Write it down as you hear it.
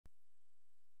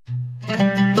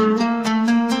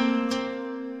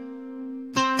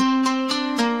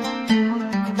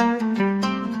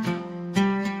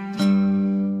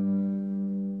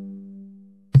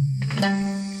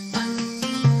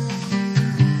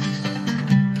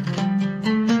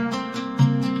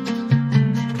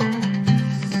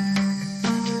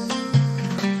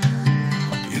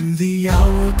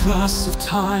hourglass of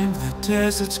time the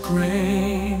desert's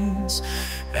grains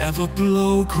ever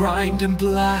blow, grind and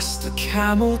blast the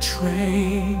camel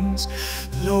trains,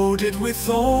 loaded with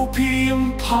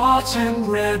opium, pot and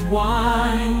red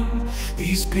wine,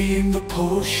 these being the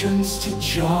potions to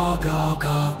jog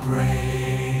our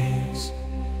brains.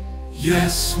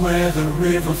 Yes, where the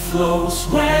river flows,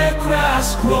 where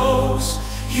grass grows,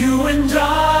 you and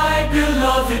I,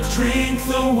 beloved, drink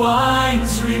the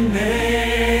wine's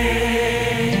remains.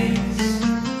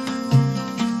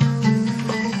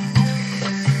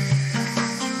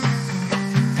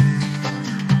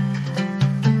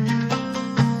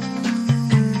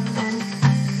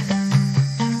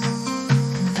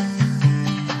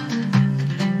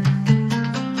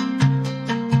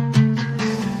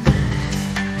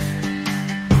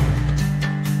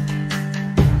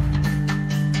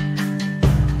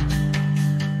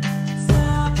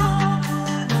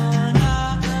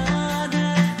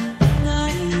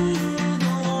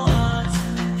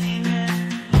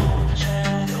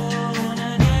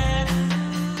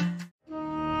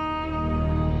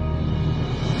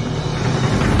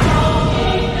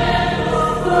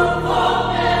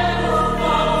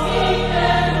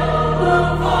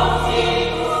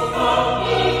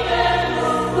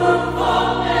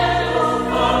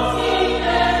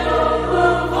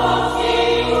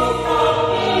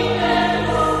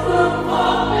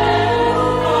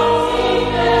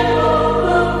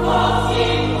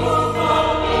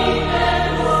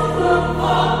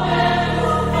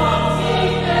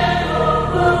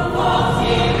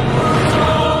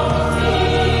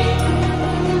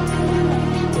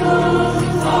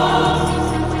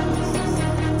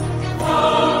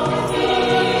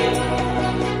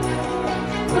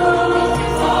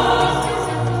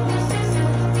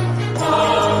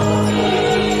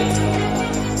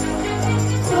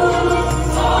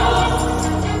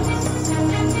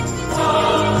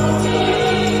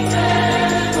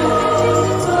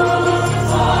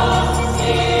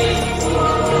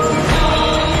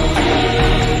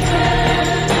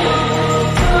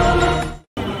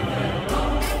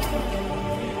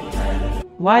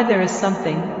 Why there is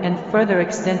something, and further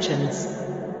extensions.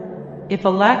 If a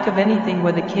lack of anything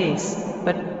were the case,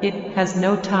 but it has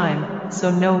no time,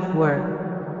 so no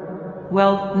were.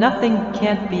 Well, nothing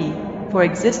can't be, for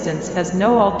existence has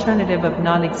no alternative of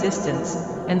non-existence,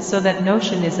 and so that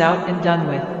notion is out and done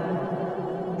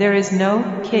with. There is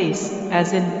no case,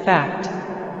 as in fact.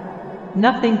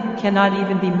 Nothing cannot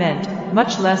even be meant,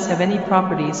 much less have any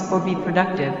properties or be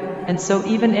productive, and so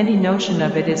even any notion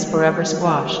of it is forever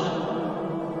squashed.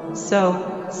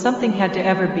 So, something had to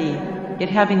ever be, it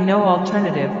having no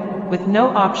alternative, with no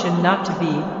option not to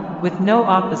be, with no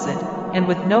opposite, and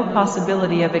with no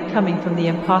possibility of it coming from the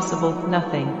impossible,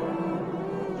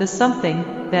 nothing. The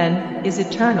something, then, is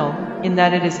eternal, in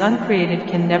that it is uncreated,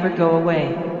 can never go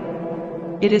away.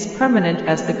 It is permanent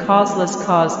as the causeless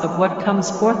cause of what comes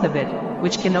forth of it,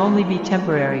 which can only be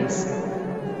temporaries.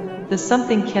 The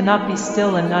something cannot be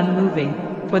still and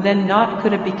unmoving, for then naught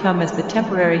could it become as the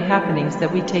temporary happenings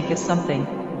that we take as something.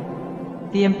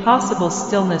 The impossible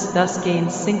stillness thus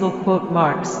gains single quote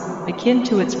marks, akin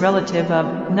to its relative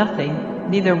of nothing,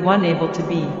 neither one able to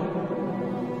be.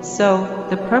 So,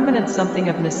 the permanent something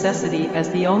of necessity as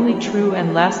the only true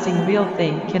and lasting real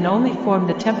thing can only form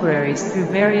the temporaries through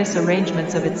various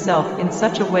arrangements of itself in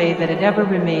such a way that it ever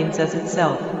remains as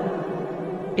itself.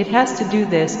 It has to do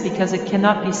this because it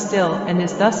cannot be still and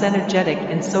is thus energetic,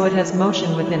 and so it has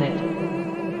motion within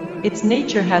it. Its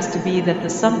nature has to be that the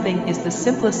something is the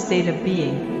simplest state of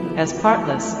being, as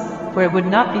partless, for it would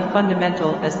not be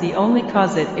fundamental as the only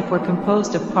cause it if were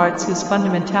composed of parts whose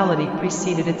fundamentality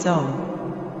preceded its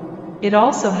own. It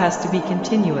also has to be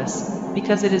continuous,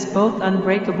 because it is both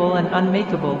unbreakable and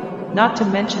unmakeable, not to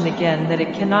mention again that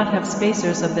it cannot have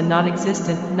spacers of the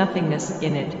non-existent nothingness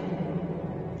in it.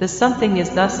 The something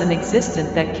is thus an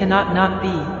existent that cannot not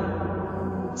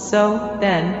be. So,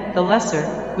 then, the lesser,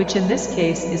 which in this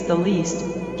case is the least,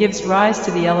 gives rise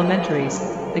to the elementaries,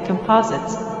 the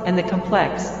composites, and the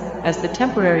complex, as the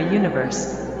temporary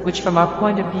universe, which from our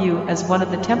point of view as one of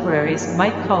the temporaries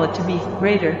might call it to be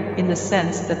greater, in the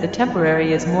sense that the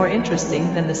temporary is more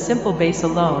interesting than the simple base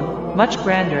alone, much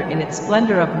grander in its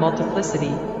splendor of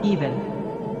multiplicity, even.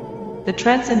 The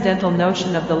transcendental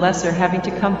notion of the lesser having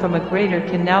to come from a greater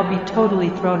can now be totally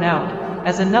thrown out,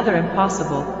 as another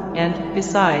impossible, and,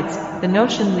 besides, the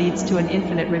notion leads to an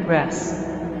infinite regress.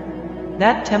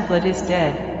 That template is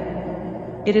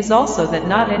dead. It is also that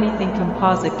not anything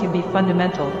composite can be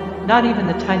fundamental, not even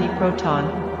the tiny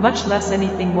proton, much less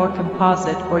anything more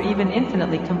composite or even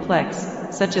infinitely complex,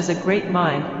 such as a great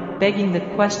mind, begging the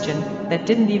question that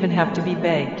didn't even have to be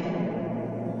begged.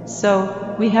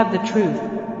 So, we have the truth,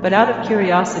 but out of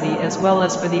curiosity as well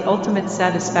as for the ultimate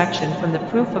satisfaction from the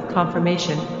proof of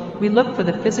confirmation, we look for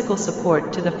the physical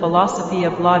support to the philosophy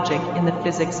of logic in the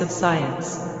physics of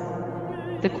science.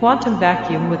 The quantum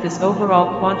vacuum with its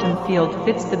overall quantum field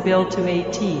fits the bill to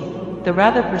a T. The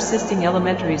rather persisting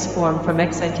elementaries form from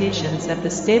excitations at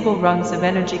the stable rungs of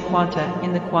energy quanta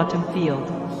in the quantum field.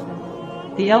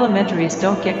 The elementaries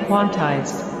don't get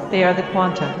quantized, they are the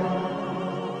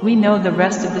quanta. We know the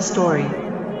rest of the story.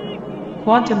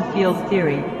 Quantum field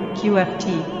theory,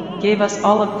 QFT, gave us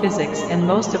all of physics and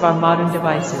most of our modern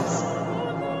devices.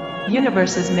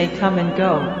 Universes may come and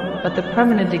go, but the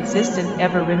permanent existent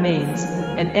ever remains,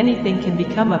 and anything can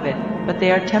become of it, but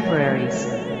they are temporaries.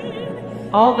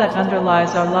 All that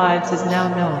underlies our lives is now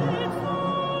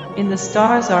known. In the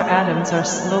stars our atoms are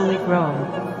slowly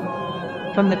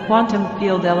grown. From the quantum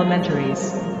field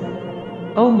elementaries.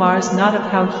 O Mars, not of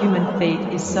how human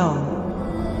fate is sown.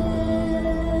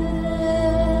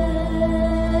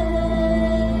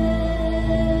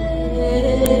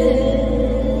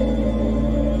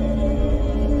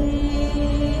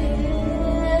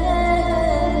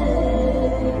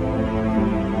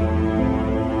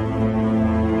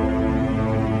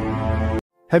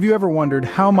 Have you ever wondered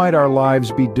how might our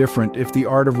lives be different if the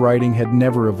art of writing had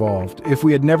never evolved, if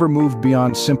we had never moved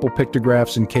beyond simple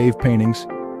pictographs and cave paintings?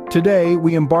 Today,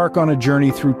 we embark on a journey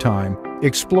through time,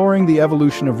 exploring the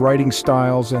evolution of writing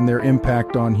styles and their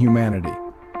impact on humanity.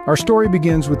 Our story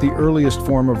begins with the earliest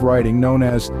form of writing known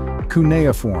as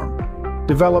cuneiform,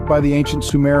 developed by the ancient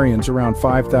Sumerians around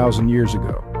 5,000 years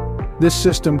ago. This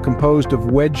system, composed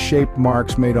of wedge-shaped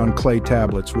marks made on clay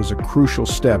tablets, was a crucial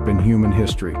step in human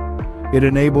history. It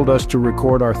enabled us to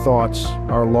record our thoughts,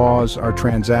 our laws, our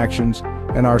transactions,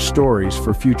 and our stories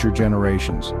for future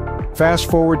generations.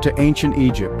 Fast forward to ancient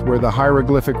Egypt, where the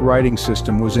hieroglyphic writing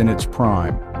system was in its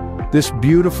prime. This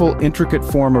beautiful, intricate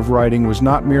form of writing was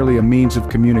not merely a means of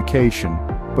communication,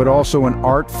 but also an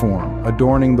art form,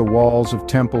 adorning the walls of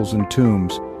temples and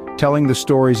tombs, telling the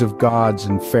stories of gods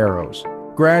and pharaohs.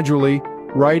 Gradually,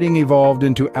 writing evolved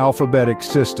into alphabetic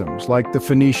systems, like the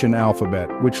Phoenician alphabet,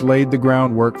 which laid the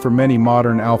groundwork for many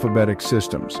modern alphabetic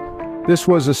systems. This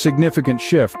was a significant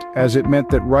shift, as it meant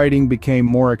that writing became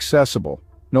more accessible,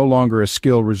 no longer a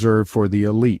skill reserved for the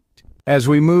elite. As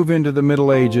we move into the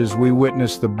Middle Ages, we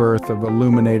witness the birth of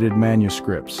illuminated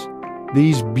manuscripts.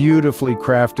 These beautifully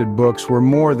crafted books were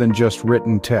more than just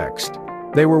written text.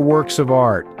 They were works of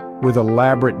art, with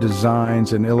elaborate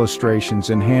designs and illustrations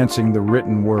enhancing the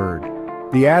written word.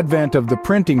 The advent of the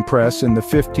printing press in the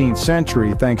 15th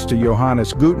century, thanks to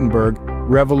Johannes Gutenberg,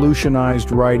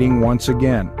 revolutionized writing once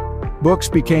again. Books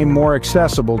became more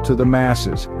accessible to the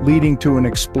masses, leading to an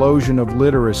explosion of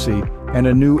literacy and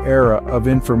a new era of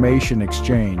information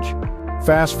exchange.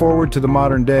 Fast forward to the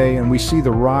modern day and we see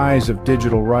the rise of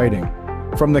digital writing.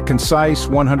 From the concise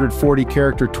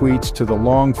 140-character tweets to the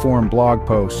long-form blog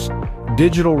posts,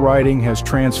 digital writing has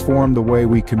transformed the way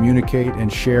we communicate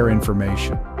and share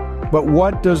information. But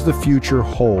what does the future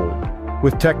hold?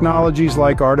 With technologies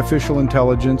like artificial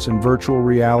intelligence and virtual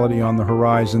reality on the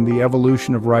horizon, the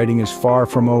evolution of writing is far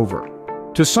from over.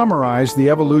 To summarize, the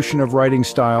evolution of writing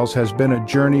styles has been a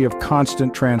journey of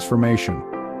constant transformation,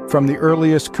 from the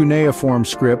earliest cuneiform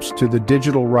scripts to the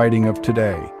digital writing of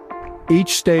today.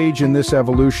 Each stage in this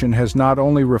evolution has not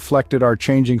only reflected our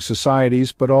changing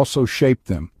societies but also shaped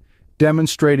them,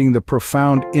 demonstrating the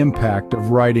profound impact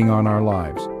of writing on our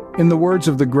lives. In the words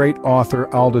of the great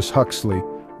author Aldous Huxley,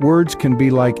 words can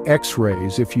be like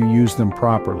X-rays if you use them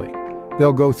properly.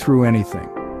 They'll go through anything.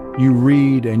 You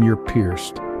read and you're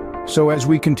pierced. So as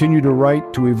we continue to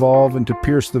write, to evolve, and to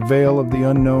pierce the veil of the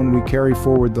unknown, we carry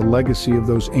forward the legacy of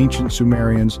those ancient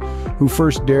Sumerians who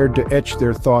first dared to etch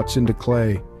their thoughts into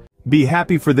clay. Be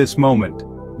happy for this moment.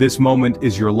 This moment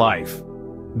is your life.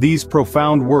 These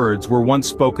profound words were once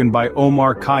spoken by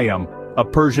Omar Khayyam, a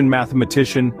Persian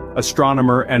mathematician,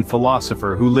 astronomer, and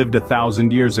philosopher who lived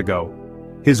 1,000 years ago.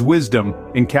 His wisdom,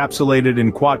 encapsulated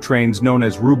in quatrains known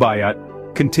as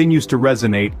Rubaiyat, continues to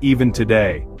resonate even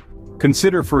today.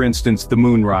 Consider, for instance, the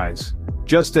moonrise.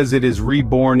 Just as it is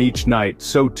reborn each night,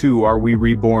 so too are we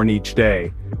reborn each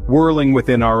day, whirling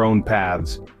within our own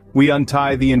paths. We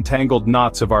untie the entangled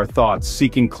knots of our thoughts,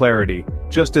 seeking clarity,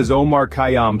 just as Omar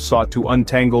Khayyam sought to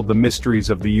untangle the mysteries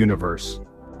of the universe.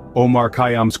 Omar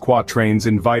Khayyam's quatrains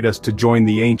invite us to join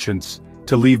the ancients,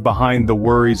 to leave behind the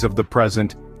worries of the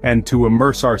present, and to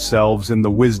immerse ourselves in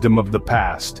the wisdom of the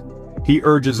past. He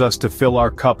urges us to fill our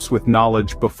cups with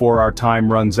knowledge before our time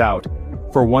runs out,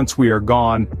 for once we are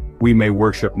gone, we may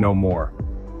worship no more.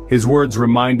 His words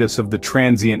remind us of the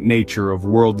transient nature of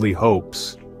worldly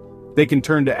hopes. They can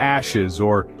turn to ashes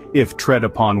or if tread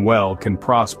upon well, can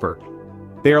prosper.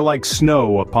 They are like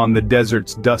snow upon the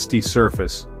desert's dusty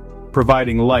surface,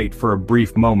 providing light for a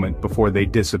brief moment before they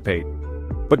dissipate.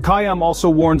 But Khayyam also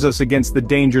warns us against the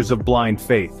dangers of blind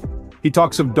faith. He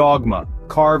talks of dogma,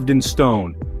 carved in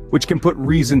stone, which can put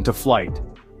reason to flight.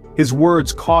 His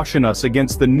words caution us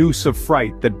against the noose of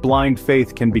fright that blind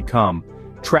faith can become,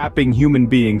 trapping human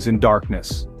beings in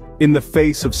darkness. In the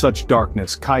face of such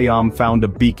darkness, Khayyam found a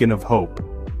beacon of hope.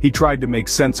 He tried to make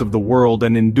sense of the world,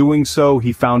 and in doing so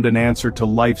he found an answer to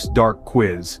life's dark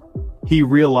quiz. He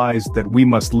realized that we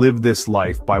must live this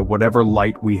life by whatever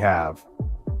light we have.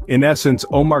 In essence,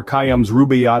 Omar Khayyam's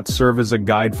Rubaiyat serve as a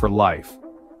guide for life.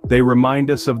 They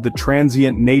remind us of the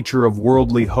transient nature of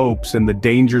worldly hopes and the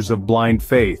dangers of blind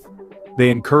faith. They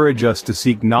encourage us to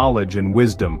seek knowledge and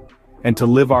wisdom, and to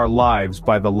live our lives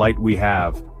by the light we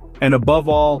have. And above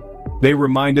all, they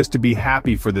remind us to be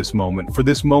happy for this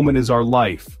moment is our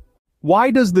life.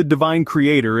 Why does the divine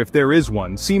creator, if there is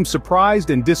one, seem surprised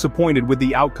and disappointed with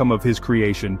the outcome of his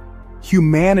creation?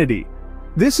 Humanity.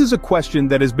 This is a question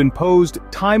that has been posed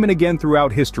time and again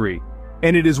throughout history,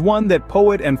 and it is one that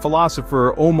poet and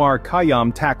philosopher Omar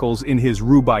Khayyam tackles in his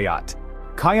Rubaiyat.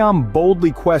 Khayyam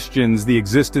boldly questions the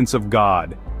existence of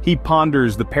God. He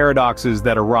ponders the paradoxes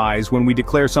that arise when we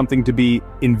declare something to be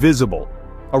invisible,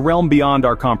 a realm beyond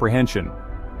our comprehension.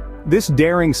 This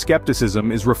daring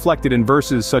skepticism is reflected in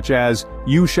verses such as,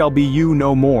 "You shall be you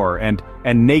no more," and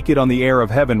 "naked on the air of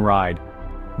heaven ride."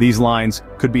 These lines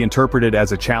could be interpreted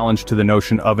as a challenge to the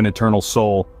notion of an eternal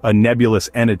soul, a nebulous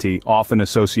entity often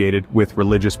associated with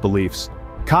religious beliefs.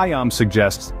 Khayyam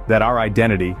suggests that our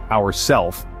identity, our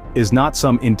self, is not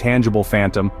some intangible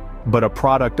phantom, but a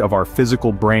product of our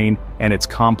physical brain and its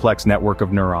complex network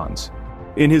of neurons.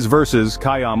 In his verses,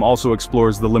 Khayyam also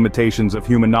explores the limitations of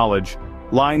human knowledge.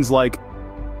 Lines like,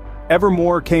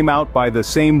 "Evermore came out by the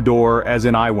same door as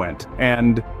in I went,"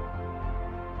 and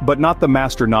 "But not the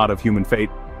master not of human fate,"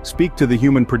 speak to the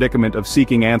human predicament of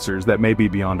seeking answers that may be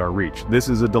beyond our reach. This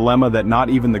is a dilemma that not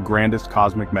even the grandest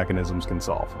cosmic mechanisms can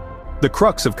solve. The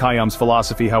crux of Khayyam's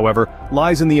philosophy, however,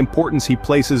 lies in the importance he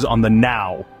places on the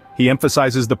now. He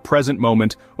emphasizes the present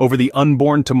moment over the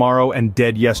unborn tomorrow and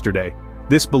dead yesterday.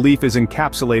 This belief is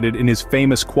encapsulated in his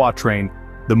famous quatrain,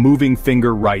 "The moving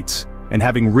finger writes, and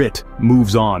having writ,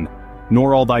 moves on.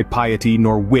 Nor all thy piety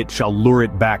nor wit shall lure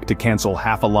it back to cancel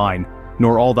half a line,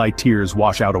 nor all thy tears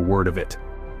wash out a word of it."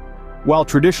 While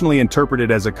traditionally interpreted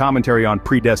as a commentary on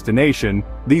predestination,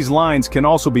 these lines can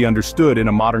also be understood in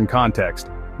a modern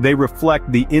context. They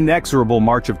reflect the inexorable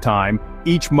march of time,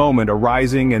 each moment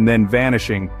arising and then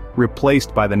vanishing,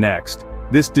 replaced by the next.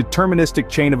 This deterministic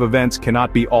chain of events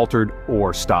cannot be altered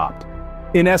or stopped.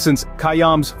 In essence,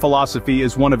 Khayyam's philosophy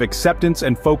is one of acceptance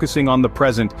and focusing on the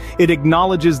present. It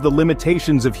acknowledges the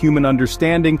limitations of human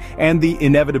understanding and the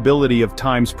inevitability of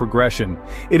time's progression.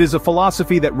 It is a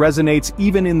philosophy that resonates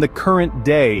even in the current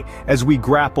day as we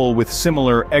grapple with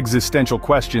similar existential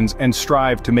questions and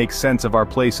strive to make sense of our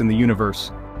place in the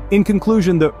universe. In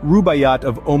conclusion, the Rubaiyat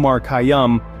of Omar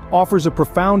Khayyam offers a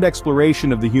profound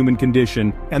exploration of the human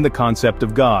condition and the concept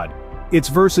of God. Its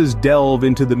verses delve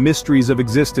into the mysteries of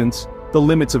existence, the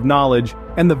limits of knowledge,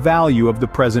 and the value of the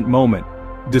present moment.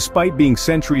 Despite being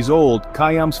centuries old,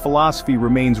 Khayyam's philosophy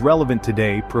remains relevant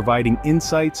today, providing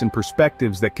insights and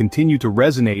perspectives that continue to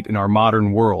resonate in our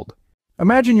modern world.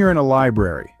 Imagine you're in a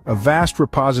library, a vast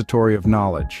repository of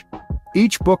knowledge.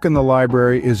 Each book in the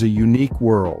library is a unique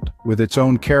world, with its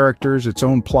own characters, its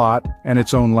own plot, and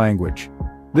its own language.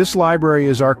 This library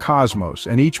is our cosmos,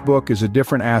 and each book is a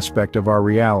different aspect of our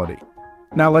reality.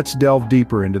 Now let's delve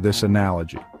deeper into this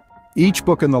analogy. Each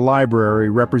book in the library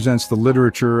represents the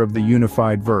literature of the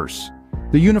unified verse.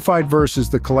 The unified verse is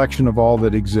the collection of all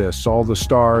that exists, all the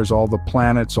stars, all the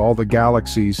planets, all the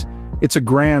galaxies. It's a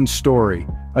grand story,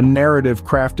 a narrative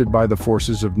crafted by the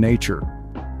forces of nature.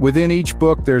 Within each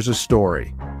book there's a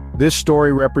story. This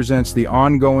story represents the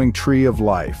ongoing tree of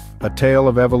life, a tale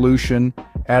of evolution,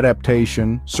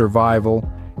 adaptation, survival,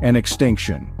 and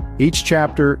extinction. Each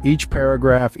chapter, each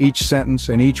paragraph, each sentence,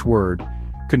 and each word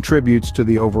contributes to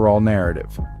the overall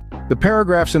narrative. The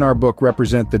paragraphs in our book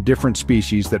represent the different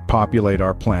species that populate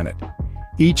our planet.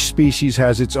 Each species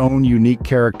has its own unique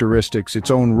characteristics, its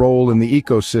own role in the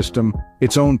ecosystem,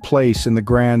 its own place in the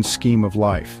grand scheme of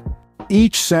life.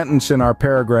 Each sentence in our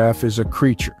paragraph is a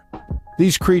creature.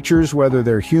 These creatures, whether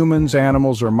they're humans,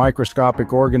 animals, or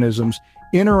microscopic organisms,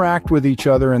 interact with each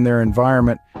other in their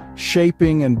environment,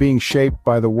 shaping and being shaped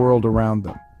by the world around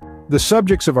them. The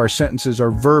subjects of our sentences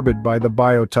are verbed by the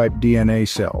biotype DNA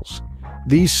cells.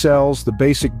 These cells, the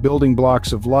basic building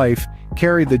blocks of life,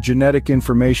 carry the genetic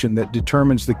information that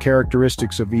determines the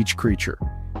characteristics of each creature.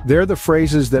 They're the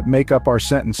phrases that make up our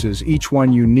sentences, each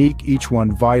one unique, each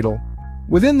one vital.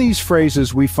 Within these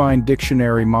phrases we find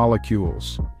dictionary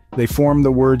molecules. They form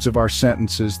the words of our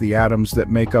sentences, the atoms that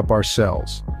make up our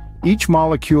cells. Each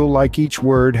molecule, like each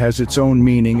word, has its own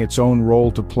meaning, its own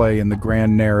role to play in the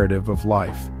grand narrative of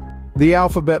life. The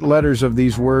alphabet letters of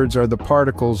these words are the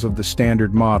particles of the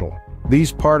Standard Model.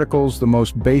 These particles, the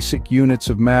most basic units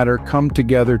of matter, come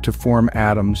together to form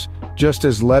atoms, just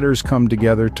as letters come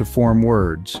together to form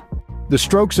words. The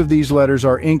strokes of these letters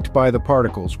are inked by the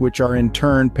particles, which are in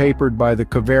turn papered by the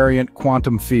covariant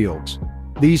quantum fields.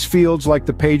 These fields, like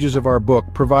the pages of our book,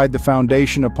 provide the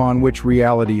foundation upon which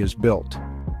reality is built.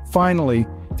 Finally,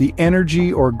 the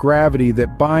energy or gravity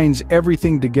that binds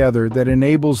everything together, that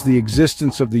enables the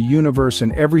existence of the universe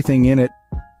and everything in it,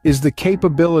 is the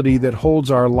capability that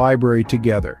holds our library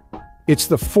together. It's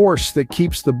the force that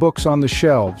keeps the books on the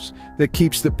shelves, that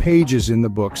keeps the pages in the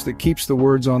books, that keeps the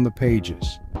words on the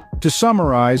pages. To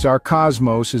summarize, our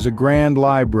cosmos is a grand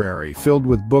library filled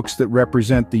with books that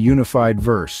represent the unified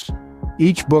verse.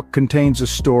 Each book contains a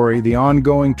story, the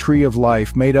ongoing tree of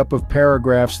life made up of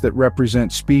paragraphs that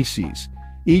represent species.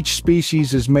 Each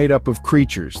species is made up of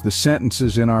creatures, the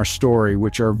sentences in our story,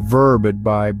 which are verbed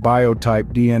by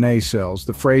biotype DNA cells,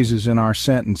 the phrases in our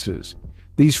sentences.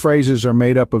 These phrases are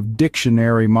made up of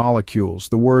dictionary molecules,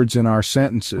 the words in our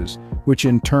sentences, which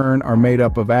in turn are made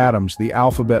up of atoms, the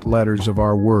alphabet letters of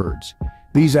our words.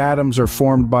 These atoms are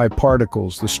formed by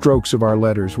particles, the strokes of our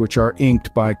letters, which are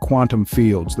inked by quantum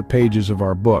fields, the pages of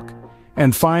our book.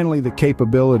 And finally, the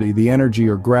capability, the energy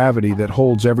or gravity that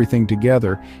holds everything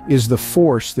together, is the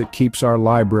force that keeps our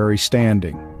library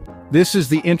standing. This is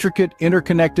the intricate,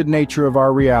 interconnected nature of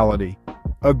our reality,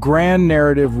 a grand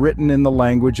narrative written in the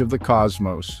language of the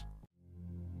cosmos.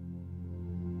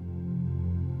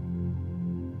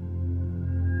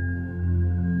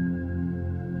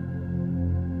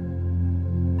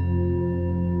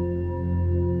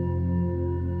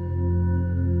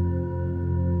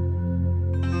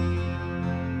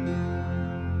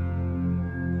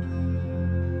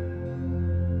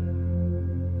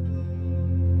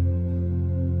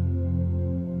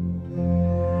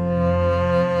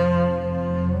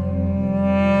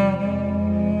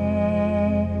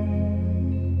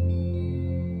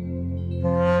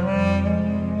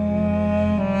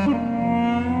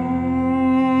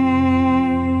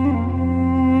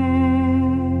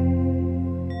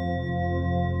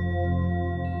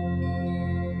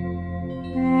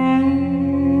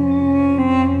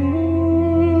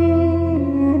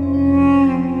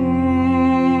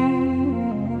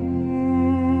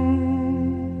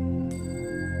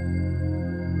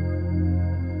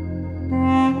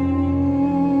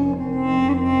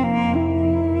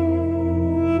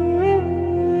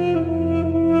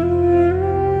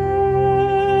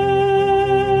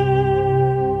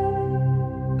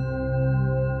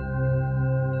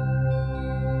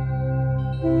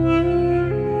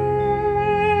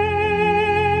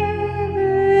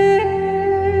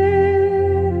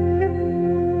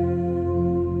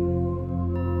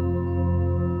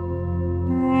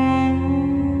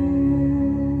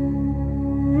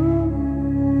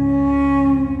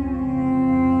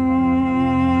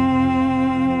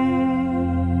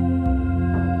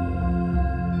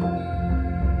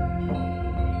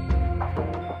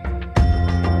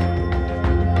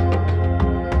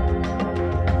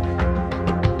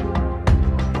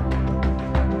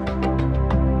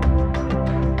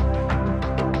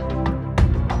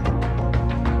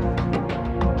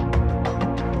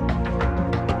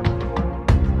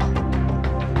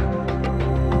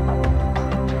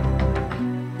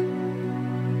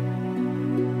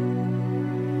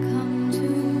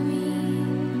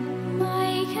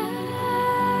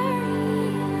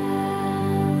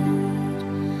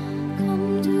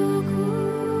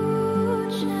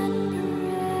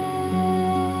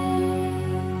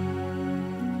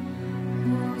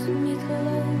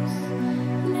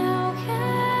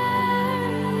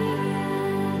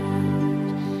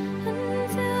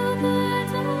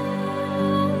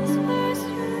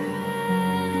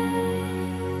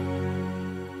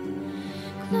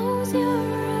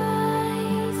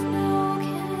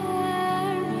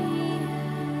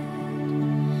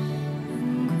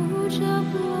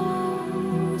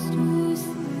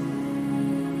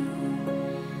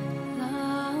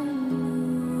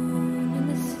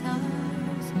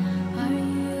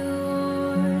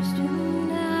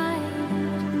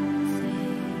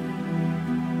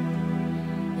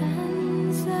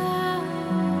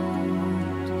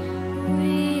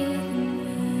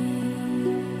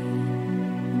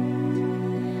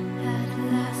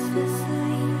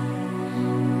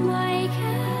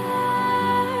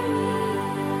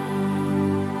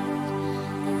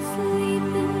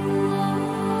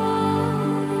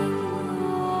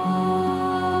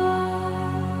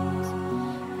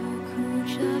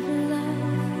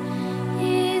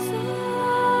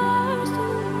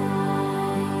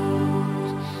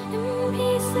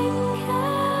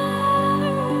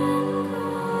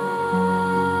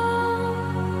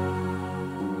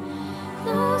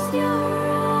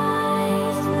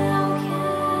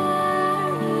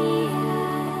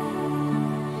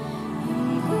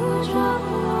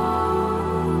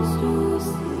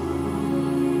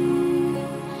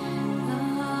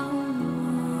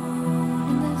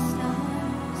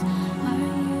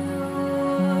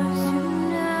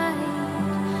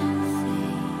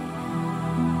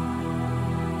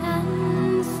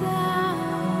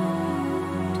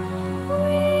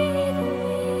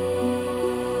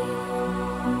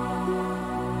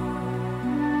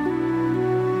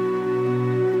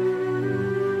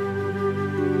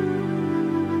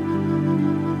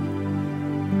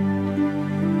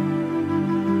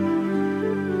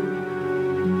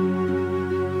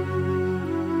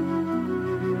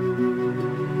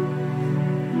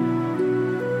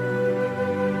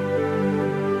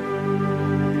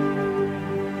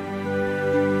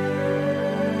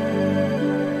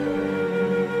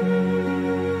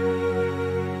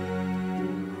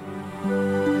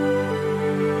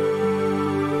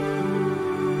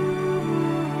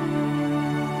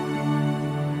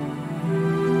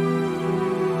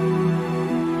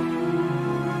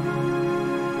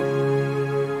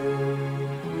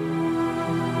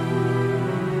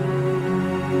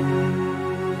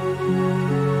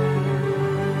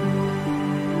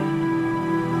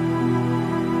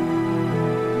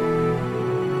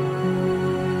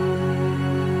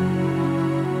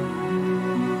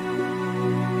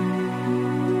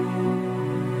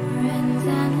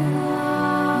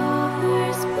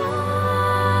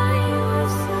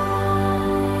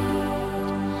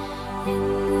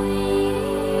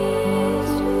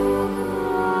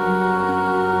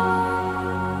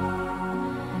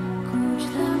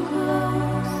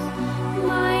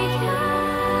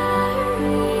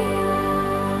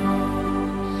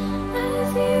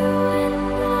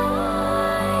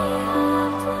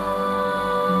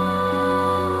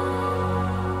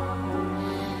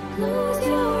 Close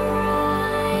your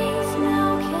eyes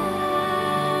now,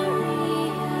 carry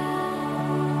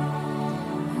on.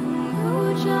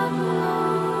 Put your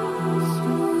clothes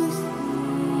to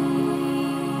sleep.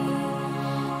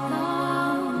 The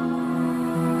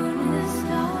moon and the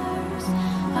stars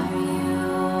are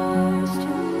yours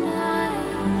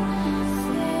tonight.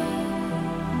 Safe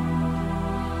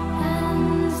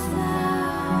and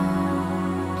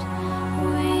sound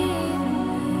with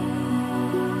me.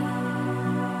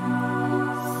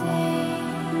 Safe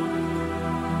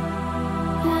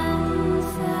and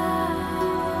sound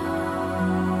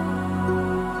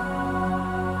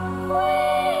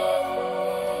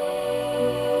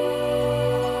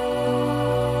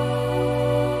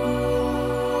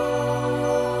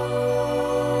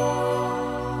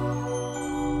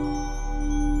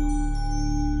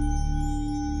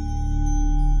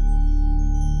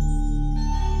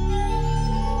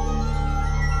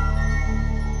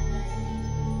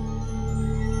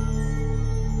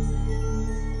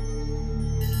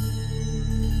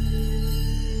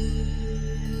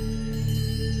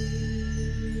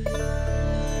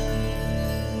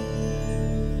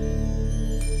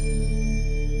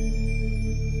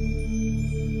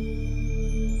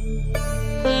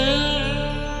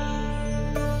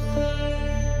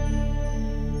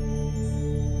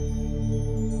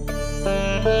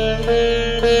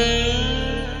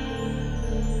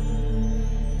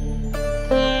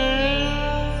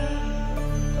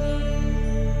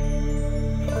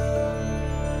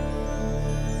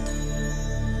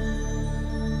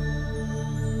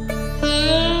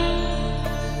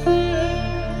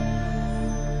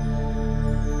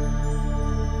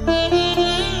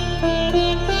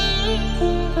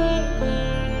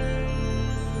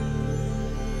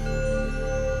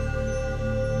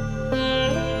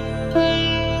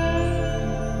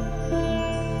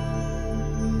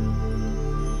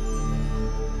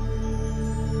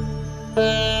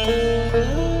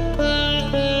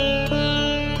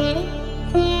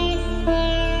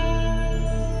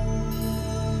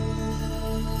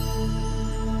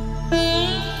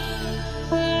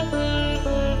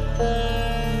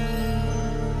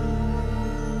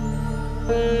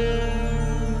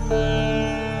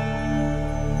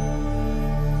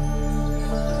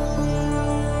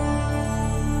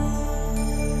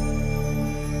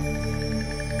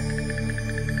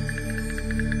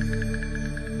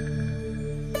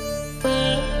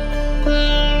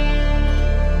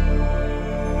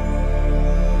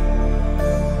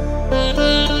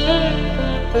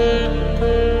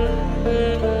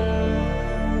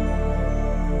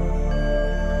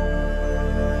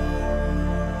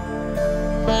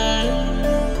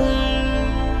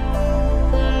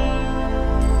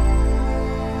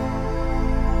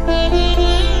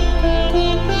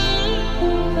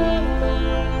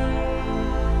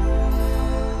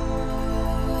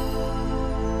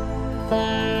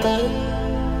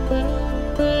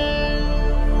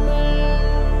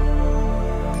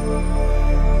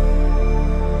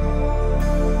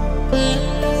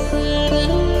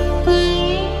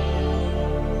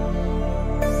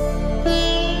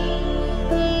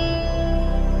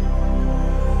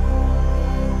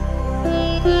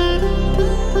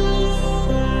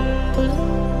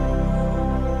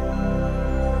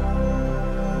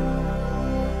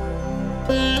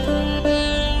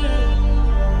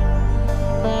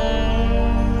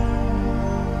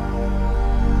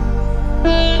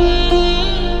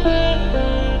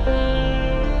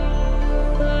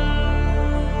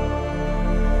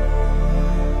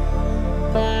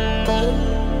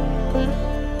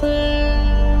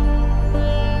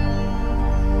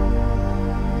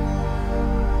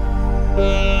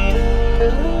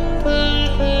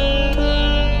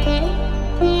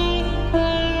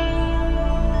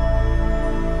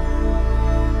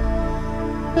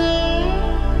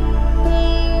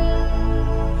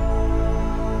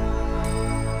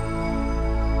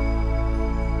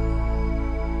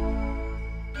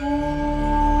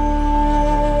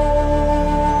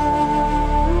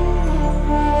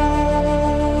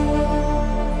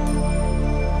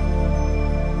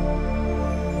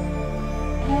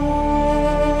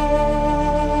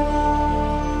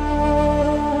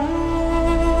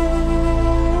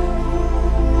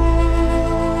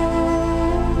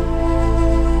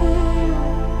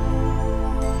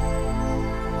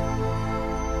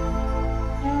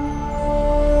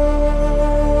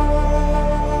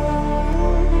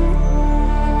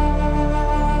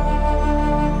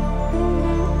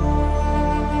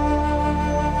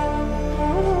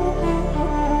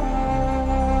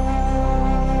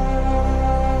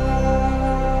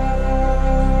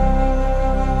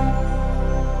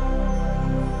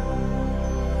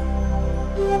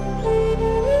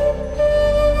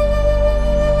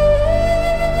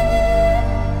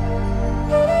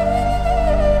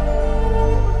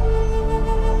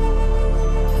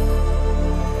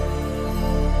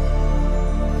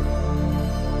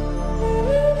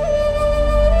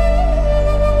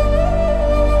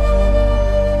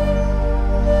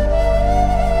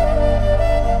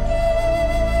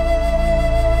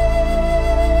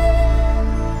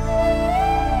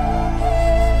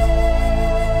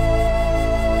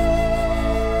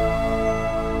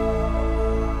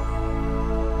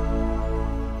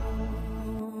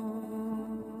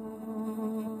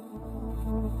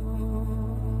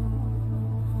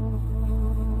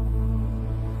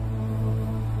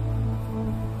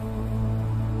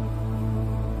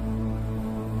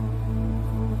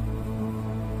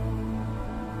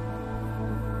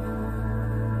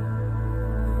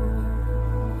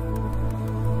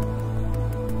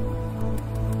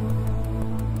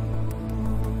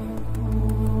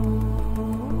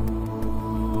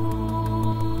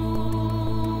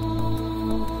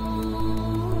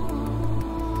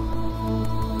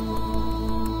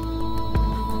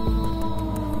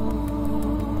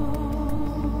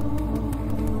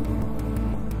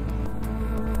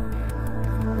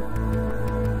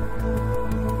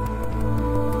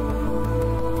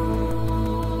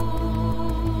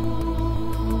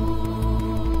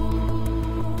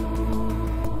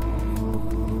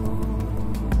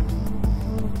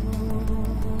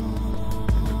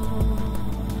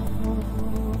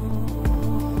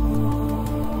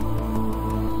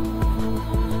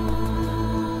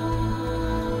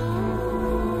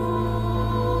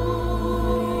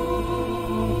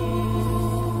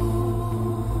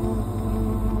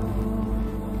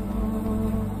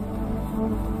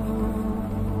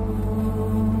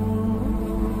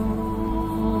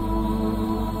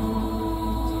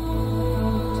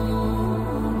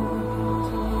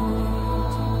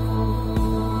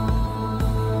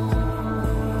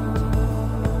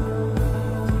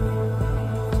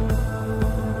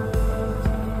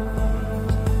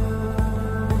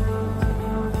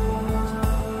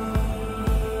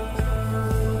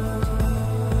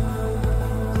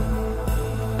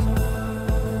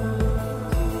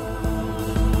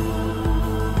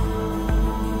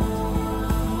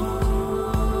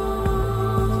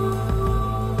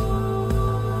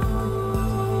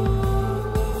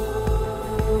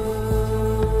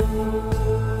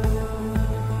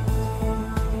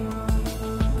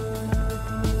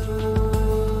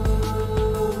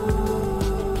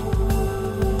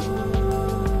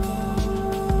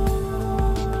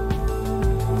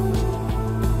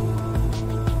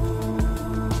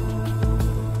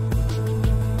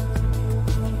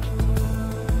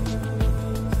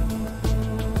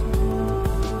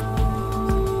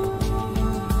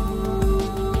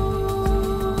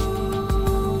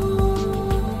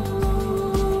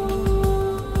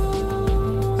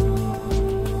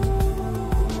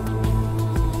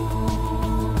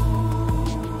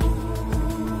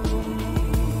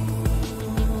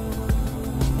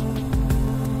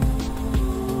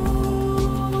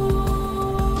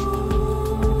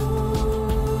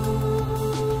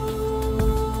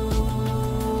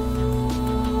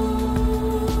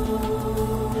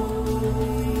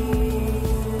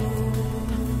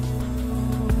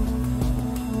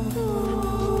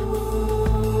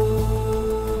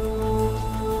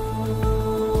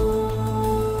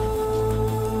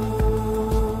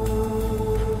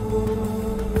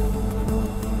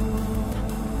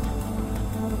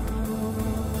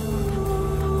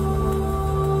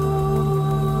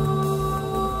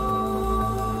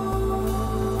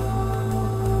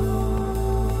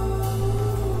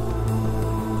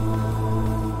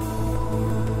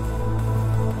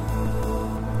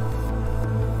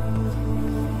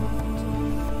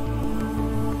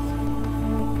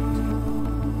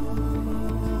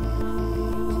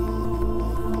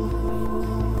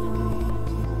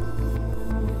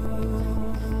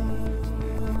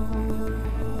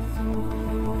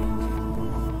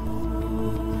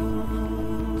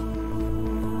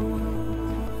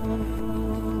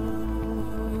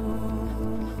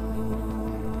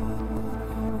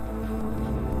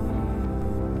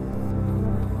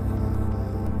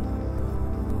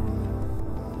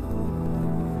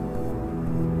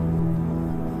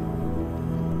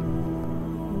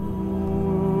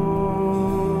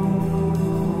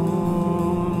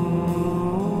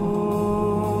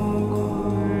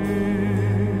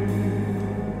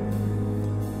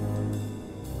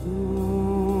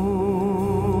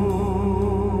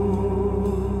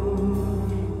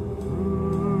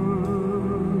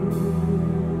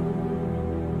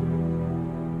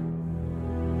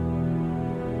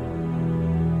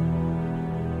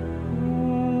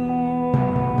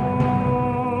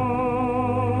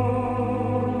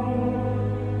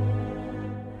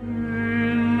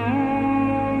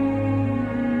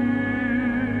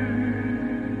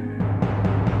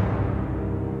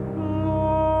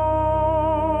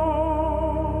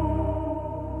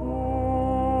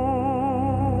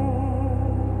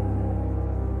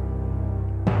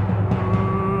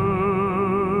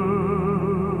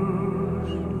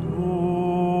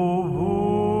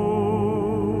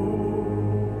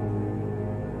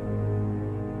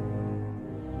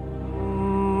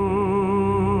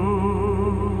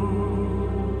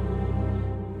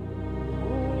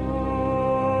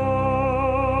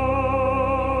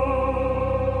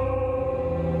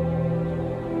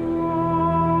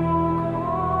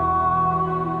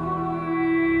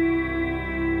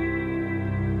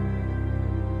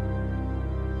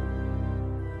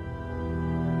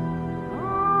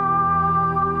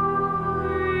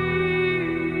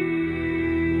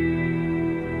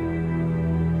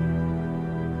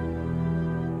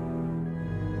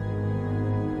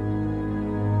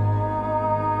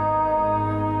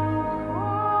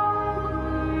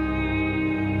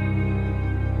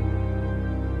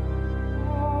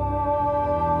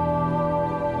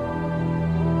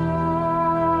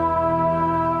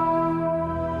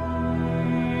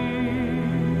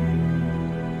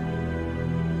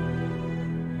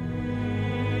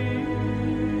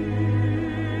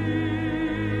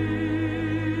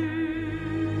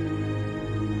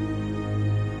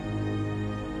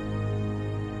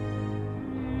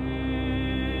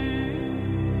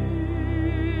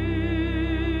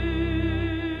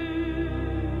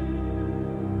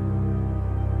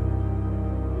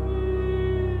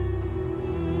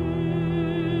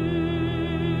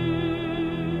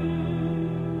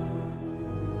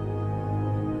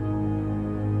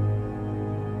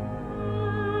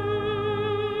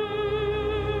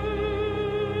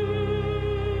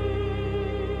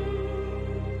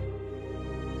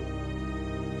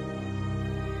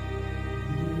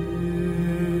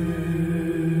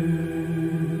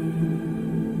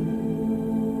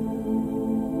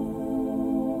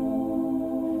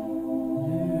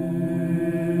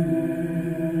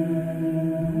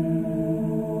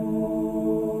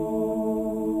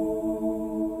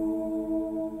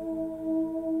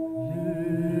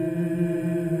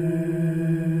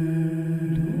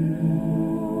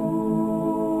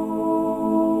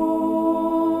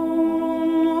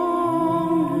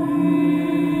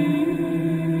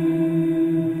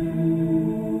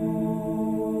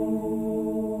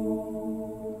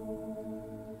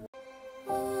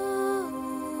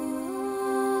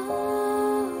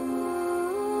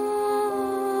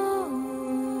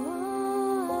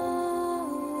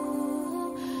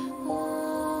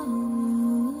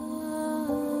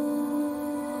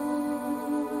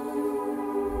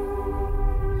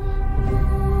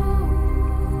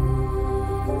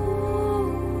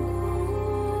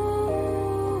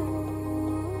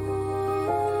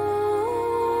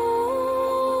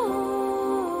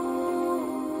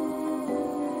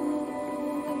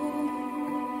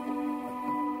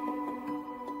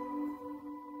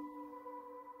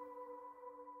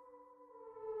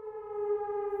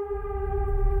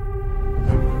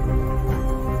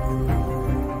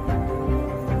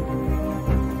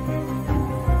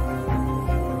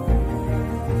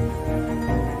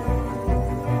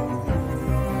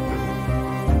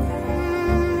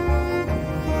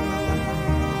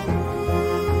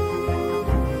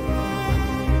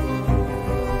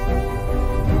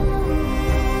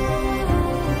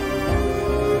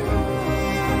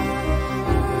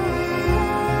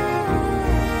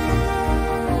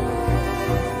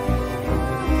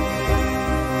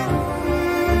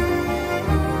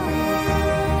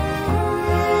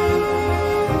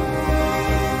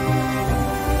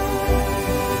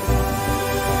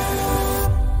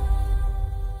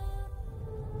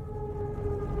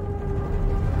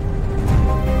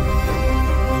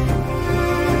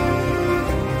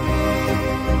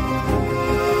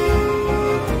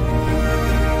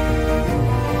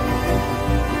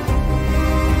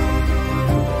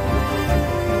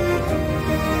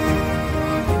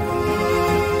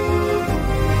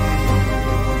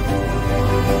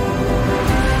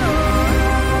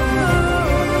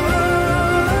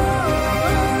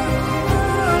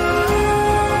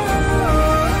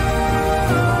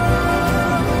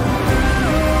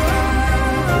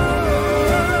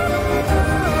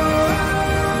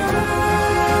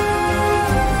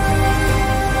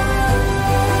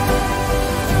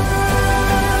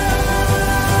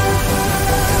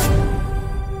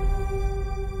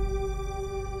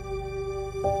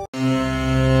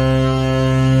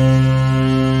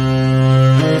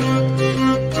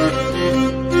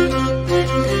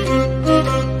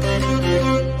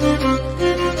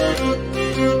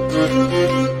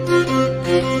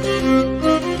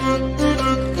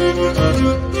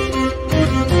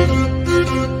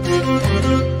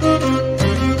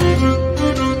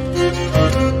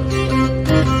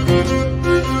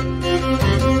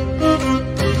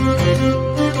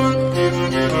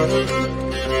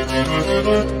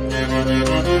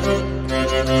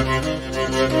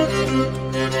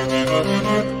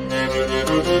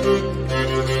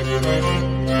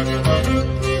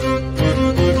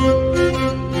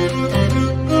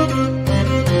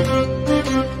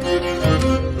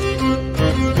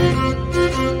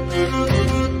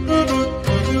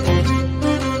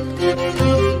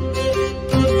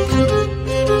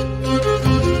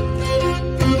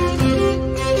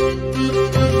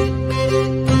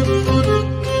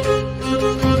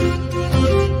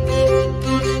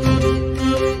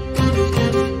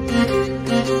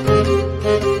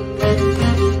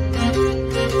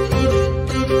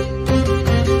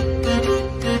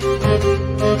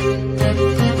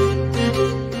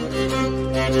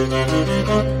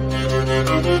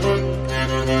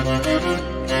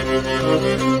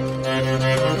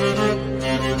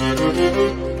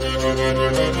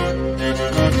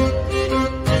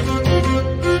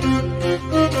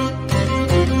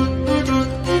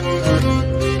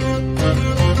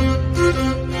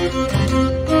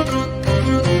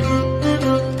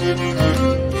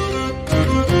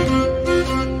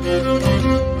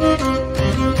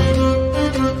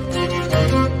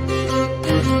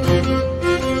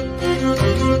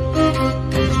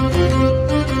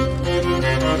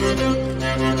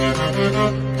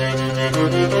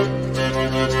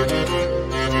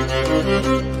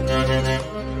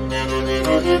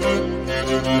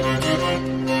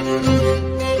Thank you.